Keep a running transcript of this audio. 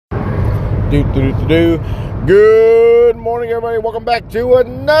Good morning, everybody. Welcome back to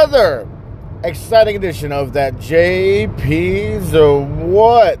another exciting edition of that JP's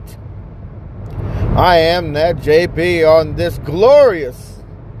What? I am that JP on this glorious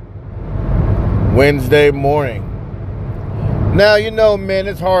Wednesday morning. Now, you know, man,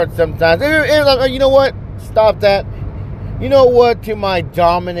 it's hard sometimes. You know what? Stop that. You know what? To my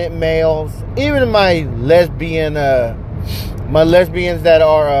dominant males, even my lesbians that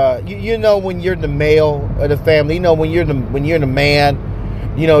are, you know, when you're the male of the family, you know, when you're the man,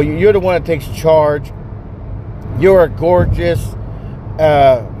 you know, you're the one that takes charge. You're a gorgeous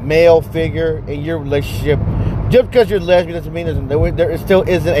male figure in your relationship. Just because you're lesbian doesn't mean there still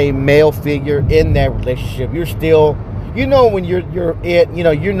isn't a male figure in that relationship. You're still, you know, when you're it,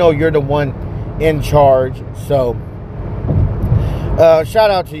 you know you're the one in charge. So,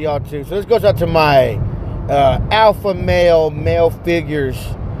 shout out to y'all too. So this goes out to my alpha male figures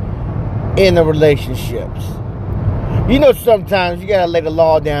in the relationships. You know, sometimes you gotta lay the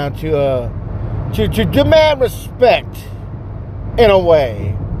law down to demand respect in a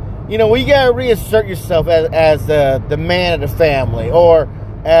way. You know, when you gotta reassert yourself as the man of the family, or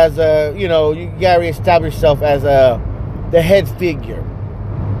as you know, you gotta reestablish yourself as the head figure.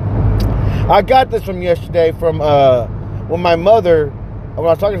 I got this from yesterday from when I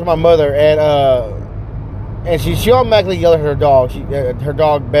was talking to my mother, and she automatically yelled at her dog. Her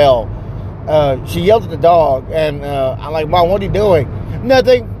dog Belle. She yelled at the dog, and I'm like, "Mom, what are you doing?"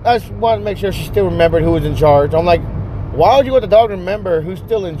 Nothing. I just wanted to make sure she still remembered who was in charge. I'm like, why would you want the dog to remember who's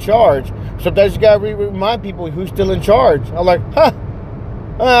still in charge? Sometimes you gotta remind people who's still in charge. I'm like,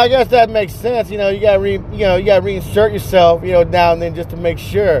 I guess that makes sense. You know, you gotta reinsert yourself, you know, now and then just to make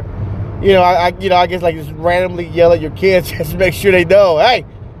sure. You know, I guess like just randomly yell at your kids just to make sure they know, hey,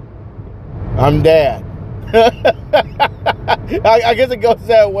 I'm dad. I guess it goes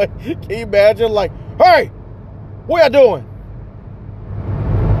that way. Can you imagine? Like, hey, what y'all doing?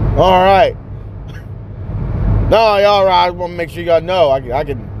 All right. No, all right. I want to make sure y'all know I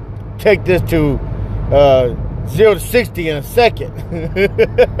can take this to 0 to 60 in a second.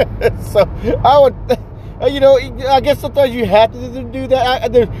 So I would, you know, I guess sometimes you have to do that.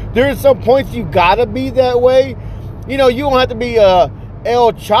 There are some points you gotta be that way. You know, you don't have to be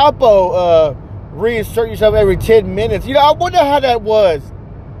El Chapo. Reinsert yourself every 10 minutes. You know, I wonder how that was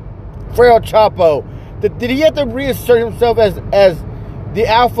for El Chapo. Did he have to reinsert himself as the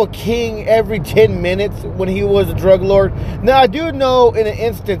alpha king every 10 minutes when he was a drug lord? Now, I do know in an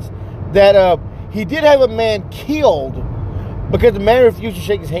instance that he did have a man killed because the man refused to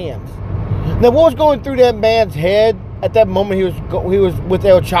shake his hands. Now, what was going through that man's head at that moment? He was with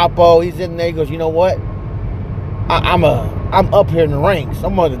El Chapo. He's in there. He goes, you know what? I'm up here in the ranks.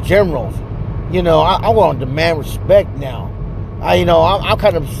 I'm one of the generals. You know, I want to demand respect now. I'm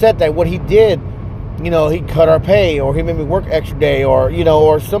kind of upset that what he did, you know, he cut our pay, or he made me work extra day, or, you know,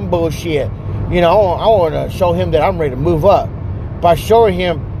 or some bullshit. You know, I want to show him that I'm ready to move up. By showing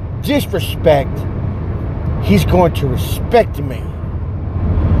him disrespect, he's going to respect me.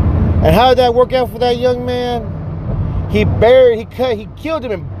 And how did that work out for that young man? He killed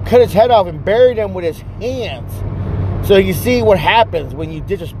him and cut his head off and buried him with his hands. So you see what happens when you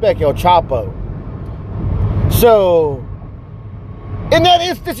disrespect El Chapo. So, in that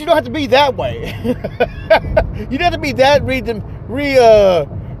instance, you don't have to be that way. You don't have to be that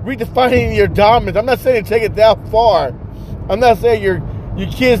redefining your dominance. I'm not saying take it that far. I'm not saying your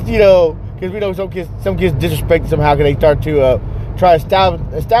kids, you know, because we know some kids disrespect somehow because they start to try to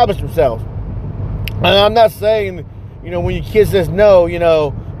establish themselves. And I'm not saying, you know, when your kid says no, you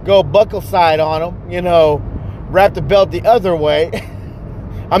know, go buckle side on them, you know, wrap the belt the other way.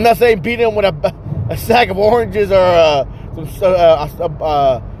 I'm not saying beat him with a sack of oranges or a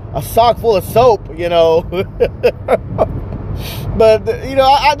sock full of soap, you know. But, you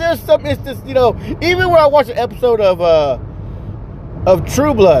know, there's some instance, you know, even when I watched an episode of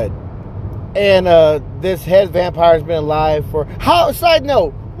True Blood, and this head vampire has been alive for, side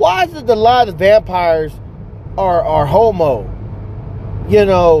note, why is it a lot of vampires are homo? You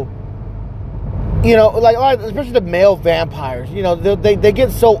know, like especially the male vampires. You know, they get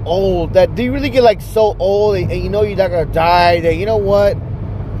so old that they really get like so old, and you know you're not gonna die. That, you know what?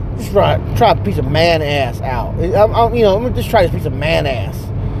 Just try a piece of man ass out. I'm gonna just try this piece of man ass,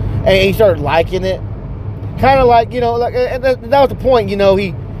 and he started liking it. Kind of like, you know, like, and that was the point. You know,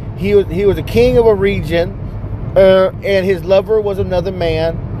 he was a king of a region, and his lover was another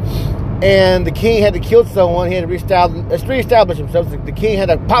man. And the king had to kill someone. He had to reestablish himself. The king had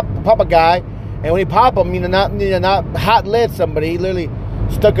to pop a guy. And when he popped him, not hot lead somebody. He literally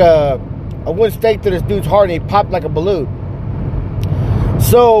stuck a wooden stake to this dude's heart, and he popped like a balloon.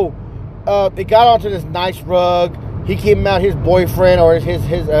 So it got onto this nice rug. He came out, his boyfriend or his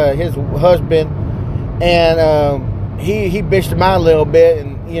husband, and he bitched him out a little bit,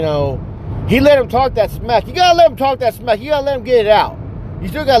 and you know, he let him talk that smack. You gotta let him talk that smack. You gotta let him get it out. You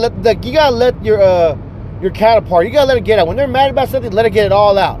still gotta let your counterpart. You gotta let it get out. When they're mad about something, let it get it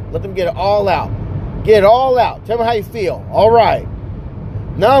all out. Let them get it all out. Get it all out. Tell me how you feel. All right.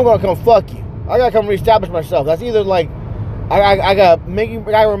 Now I'm gonna come fuck you. I gotta come reestablish myself. That's either like I gotta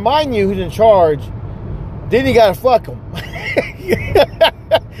remind you who's in charge. Then you gotta fuck him.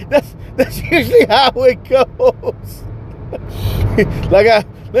 That's usually how it goes. Let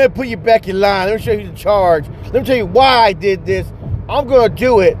me put you back in line. Let me show you who's in charge. Let me tell you why I did this. I'm gonna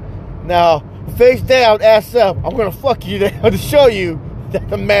do it. Now, face down, ass up. I'm gonna fuck you now to show you that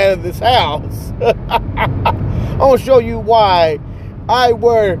the man of this house. I'm gonna show you why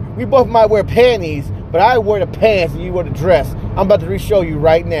we both might wear panties, but I wear the pants and you wear the dress. I'm about to re-show you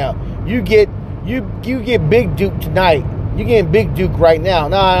right now. You get Big Duke tonight. You getting Big Duke right now.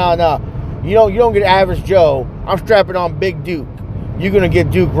 No. You don't get average Joe. I'm strapping on Big Duke. You're gonna get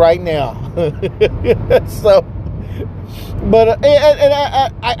Duke right now. So, but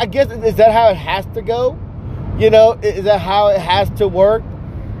I guess, is that how it has to go? You know, is that how it has to work?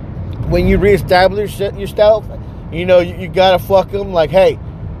 When you reestablish yourself, you know, you gotta fuck them like, hey,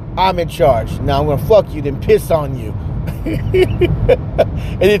 I'm in charge. Now I'm gonna fuck you, then piss on you.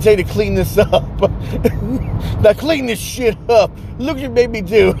 And then tell you to clean this up. Now clean this shit up. Look what you made me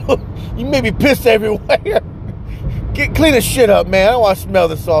do. You made me piss everywhere. Clean this shit up, man. I don't want to smell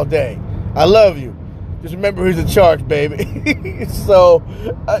this all day. I love you. Just remember who's in charge, baby. So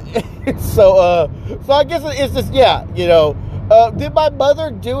I guess it's just, yeah, you know. Did my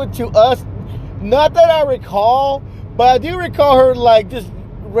mother do it to us? Not that I recall, but I do recall her like just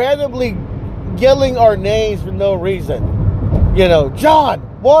randomly yelling our names for no reason. You know, John,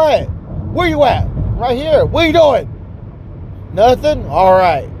 what? Where you at? Right here. What are you doing? Nothing? All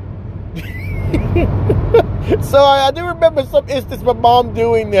right. So I do remember some instance my mom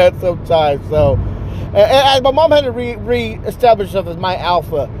doing that sometimes. So, and my mom had to re-establish herself as my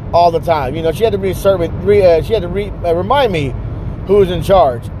alpha all the time. You know, she had to remind me who was in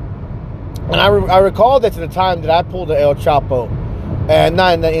charge. And I recall that to the time that I pulled the El Chapo, and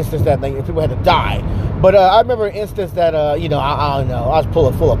not in the instance that people had to die, but I remember an instance that you know, I don't know, I was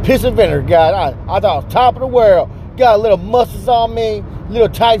full of piss and vinegar. God, I thought I was top of the world. Got a little muscles on me, little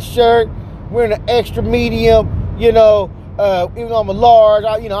tight shirt, wearing an extra medium. You know, even though I'm a large,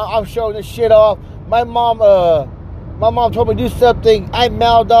 I'm showing this shit off. My mom told me to do something. I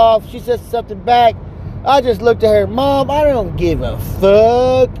mouthed off. She said something back. I just looked at her. Mom, I don't give a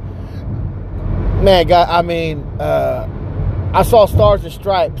fuck. Man, God, I mean, I saw stars and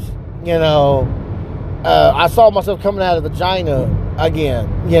stripes. You know, I saw myself coming out of the vagina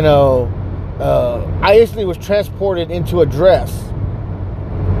again. You know, I instantly was transported into a dress,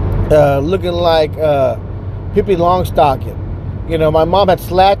 looking like Pippi Longstocking. You know, my mom had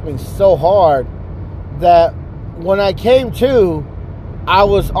slapped me so hard that when I came to, I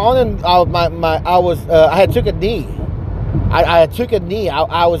was on I had took a knee. I took a knee.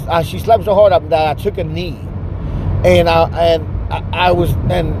 She slapped me so hard that I took a knee, and I was,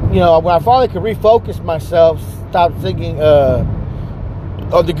 and you know, when I finally could refocus myself, stop thinking of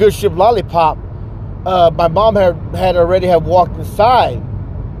the good ship Lollipop, my mom had already walked inside.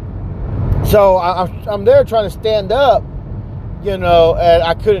 So I'm there trying to stand up, you know, and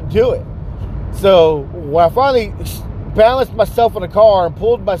I couldn't do it. So when I finally balanced myself in the car and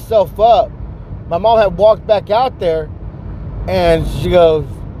pulled myself up, my mom had walked back out there, and she goes,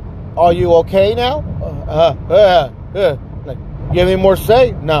 "Are you okay now? Like, you have any more to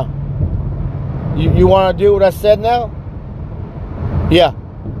say? No. You want to do what I said now? Yeah.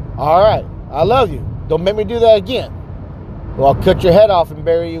 All right. I love you. Don't make me do that again. Well, I'll cut your head off and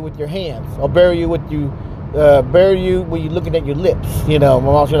bury you with your hands. I'll bury you when you're looking at your lips. You know,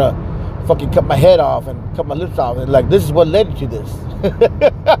 my mom's gonna fucking cut my head off and cut my lips off. And like, this is what led to this.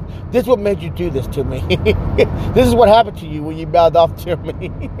 This is what made you do this to me. This is what happened to you when you bowed off to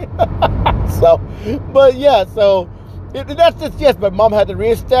me." So, but yeah, so that's just, yes, but mom had to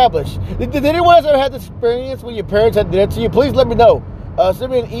reestablish. Did anyone else ever have this experience when your parents had to do that to you? Please let me know.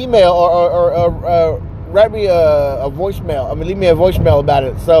 Send me an email or write me a voicemail. Leave me a voicemail about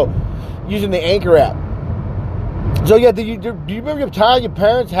it. So, using the Anchor app. So yeah, do you remember your time your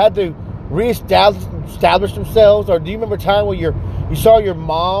parents had to reestablish themselves, or do you remember a time where you saw your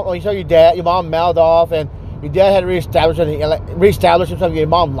mom or you saw your dad, your mom mouthed off, and your dad had to reestablish himself? Your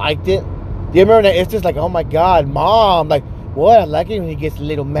mom liked it. Do you remember that instance? Like, oh my God, mom, like, what? I like it when he gets a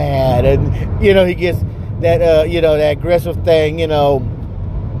little mad, and you know, he gets that that aggressive thing, you know.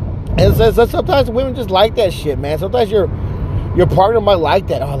 And so sometimes women just like that shit, man. Sometimes your partner might like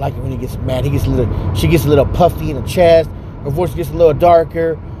that. Oh, I like it when he gets mad. She gets a little puffy in the chest. Her voice gets a little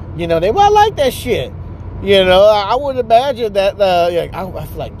darker. You know, they might like that shit. You know, I would imagine that, I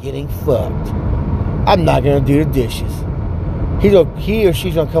feel like getting fucked. I'm not going to do the dishes. He or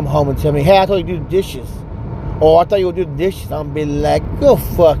she's going to come home and tell me, hey, I thought you do the dishes. Oh, I thought you would do the dishes. I'm going to be like, go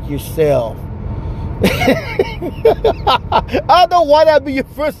fuck yourself. I don't know why that'd be your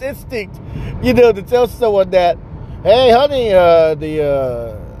first instinct, you know, to tell someone that, hey, honey,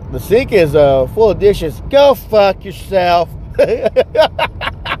 the sink is full of dishes. Go fuck yourself.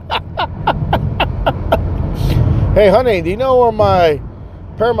 Hey, honey, do you know where my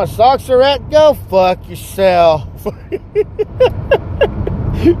pair of my socks are at? Go fuck yourself.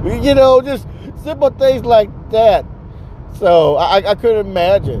 You know, just simple things like that. So I couldn't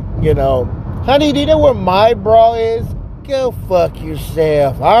imagine, you know. Honey, do you know where my bra is? Go fuck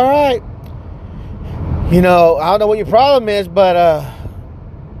yourself. All right. You know, I don't know what your problem is, but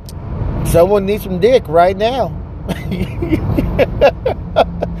someone needs some dick right now.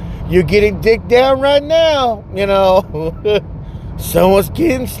 You're getting dick down right now, you know. Someone's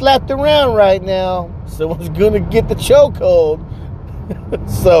getting slapped around right now. Someone's gonna get the chokehold.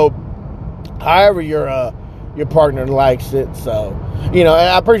 So, however your partner likes it. So, you know, and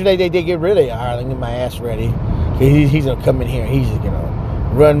I appreciate they did get rid of it. All right, let me get my ass ready. He's gonna come in here. He's just gonna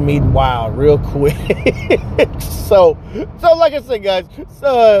run me wild real quick. so like I said, guys.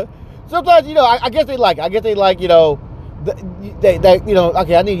 Sometimes, you know, I guess they like. You know, they you know.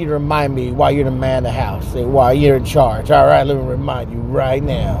 Okay, I need you to remind me why you're the man of the house. Say why you're in charge. All right, let me remind you right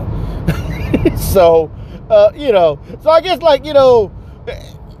now. So, you know. So I guess, like, you know,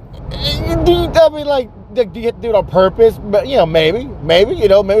 do you tell me, like, do you have to do it on purpose? But, you know, maybe, you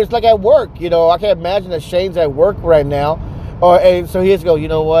know, maybe it's like at work. You know, I can't imagine that Shane's at work right now, and so he has to go, you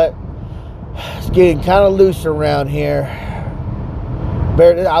know what? It's getting kind of loose around here.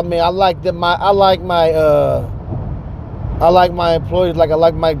 But I mean, I like my employees like I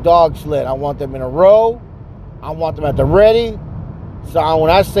like my dog sled. I want them in a row. I want them at the ready. So when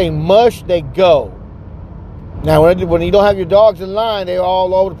I say mush, they go. Now, when you don't have your dogs in line, they're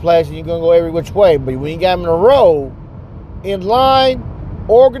all over the place and you're going to go every which way. But when you got them in a row, in line,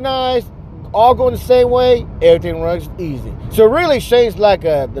 organized, all going the same way, everything runs easy. So really, Shane's like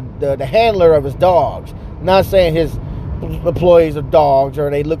the handler of his dogs. Not saying his employees are dogs or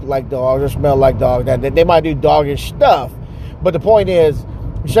they look like dogs or smell like dogs. That they might do doggish stuff. But the point is,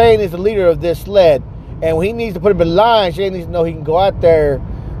 Shane is the leader of this sled. And when he needs to put him in line, Shane needs to know he can go out there,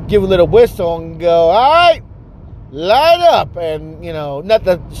 give a little whistle and go, all right, light up. And, you know, not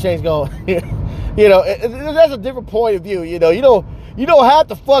that Shane's going, you know, that's a different point of view. You know, you don't have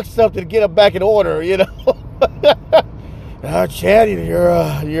to fuck something to get him back in order, you know. Chad,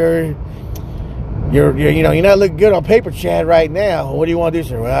 you're you know, you're not looking good on paper, Chad, right now. What do you want to do,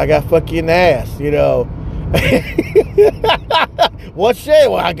 sir? Well, I got to fuck you in the ass, you know. What's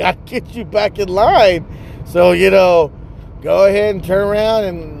Shane? Well, I got to get you back in line. So, you know, go ahead and turn around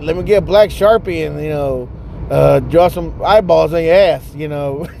and let me get a black Sharpie and, you know, draw some eyeballs on your ass, you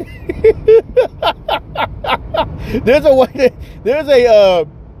know. There's a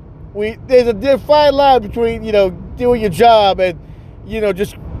fine line between, you know, doing your job and, you know,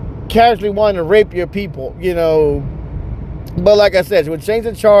 just casually wanting to rape your people, you know. But like I said, when Shane's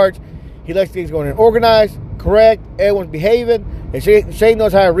in charge, he likes things going in organized, correct, everyone's behaving, and Shane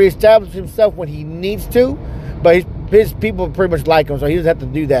knows how to reestablish himself when he needs to, but his people pretty much like him, so he doesn't have to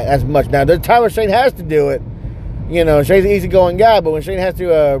do that as much. Now, there's a time when Shane has to do it. You know, Shane's an easygoing guy, but when Shane has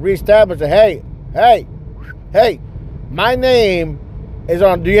to reestablish that, hey, my name is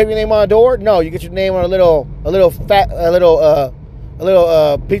on. Do you have your name on the door? No, you get your name on a little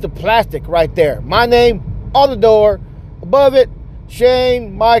piece of plastic right there. My name on the door. Above it,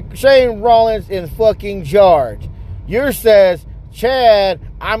 Shane Rollins in fucking charge. Yours says, Chad,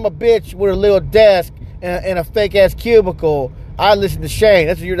 I'm a bitch with a little desk and a fake ass cubicle. I listen to Shane.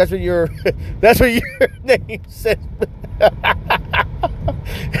 That's what your name says.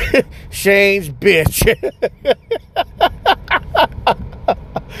 Shane's bitch.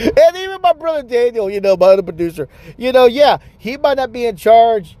 And even my brother Daniel, you know, my other producer, you know, yeah, he might not be in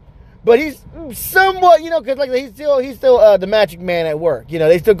charge, but he's somewhat, you know, because like he's still the magic man at work. You know,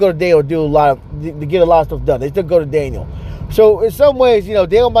 they still go to Daniel to get a lot of stuff done. They still go to Daniel. So in some ways, you know,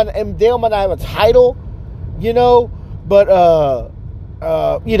 Daniel might not have a title, you know, but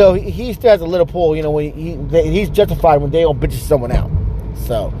you know, he still has a little pull. You know, when he's justified when Daniel bitches someone out.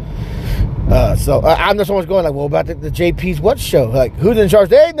 So I'm just always going like, well, about the JP's what show? Like, who's in charge?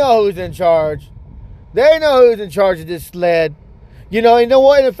 They know who's in charge. They know who's in charge of this sled. You know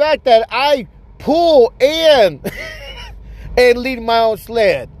what? And the fact that I pull and lead my own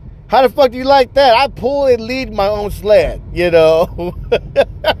sled. How the fuck do you like that? I pull and lead my own sled, you know?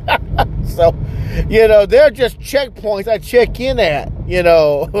 So, you know, they're just checkpoints I check in at, you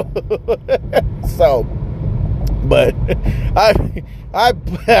know? So, but I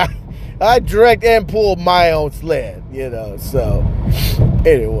direct and pull my own sled, you know? So,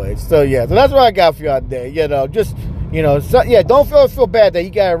 anyway, so yeah. So that's what I got for y'all today, you know? Just, you know, so, yeah, don't feel bad that you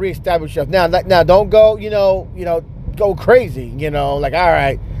got to reestablish yourself. Now, don't go, go crazy, you know? Like, all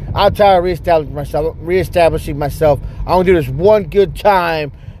right. I'm tired of reestablishing myself. I want to do this one good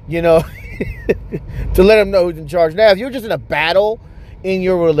time, you know, to let them know who's in charge. Now, if you're just in a battle in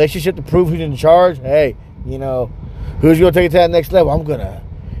your relationship to prove who's in charge, hey, you know, who's going to take it to that next level? I'm going to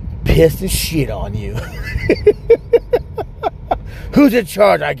piss and shit on you. Who's in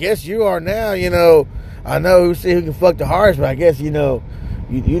charge? I guess you are now, you know. I know who can fuck the hardest, but I guess, you know,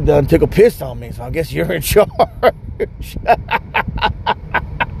 you done took a piss on me, so I guess you're in charge.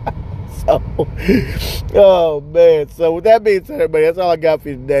 So, oh man. So with that being said, everybody, that's all I got for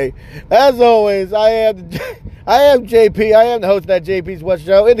you today. As always, I am JP. I am the host of that JP's West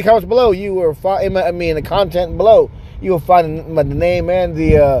Show. In the comments below, in the content below, you will find the name and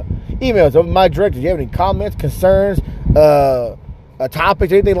the emails of my directors. If you have any comments, concerns,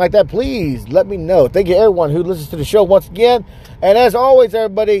 topics, anything like that, please let me know. Thank you everyone who listens to the show once again. And as always,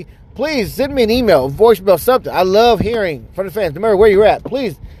 everybody, please send me an email, voicemail, something. I love hearing from the fans, no matter where you're at.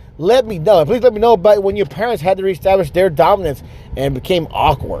 Please let me know. Please let me know about when your parents had to reestablish their dominance and became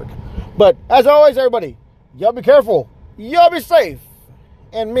awkward. But as always, everybody, y'all be careful. Y'all be safe.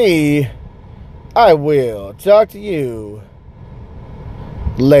 And me, I will talk to you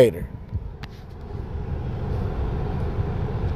later.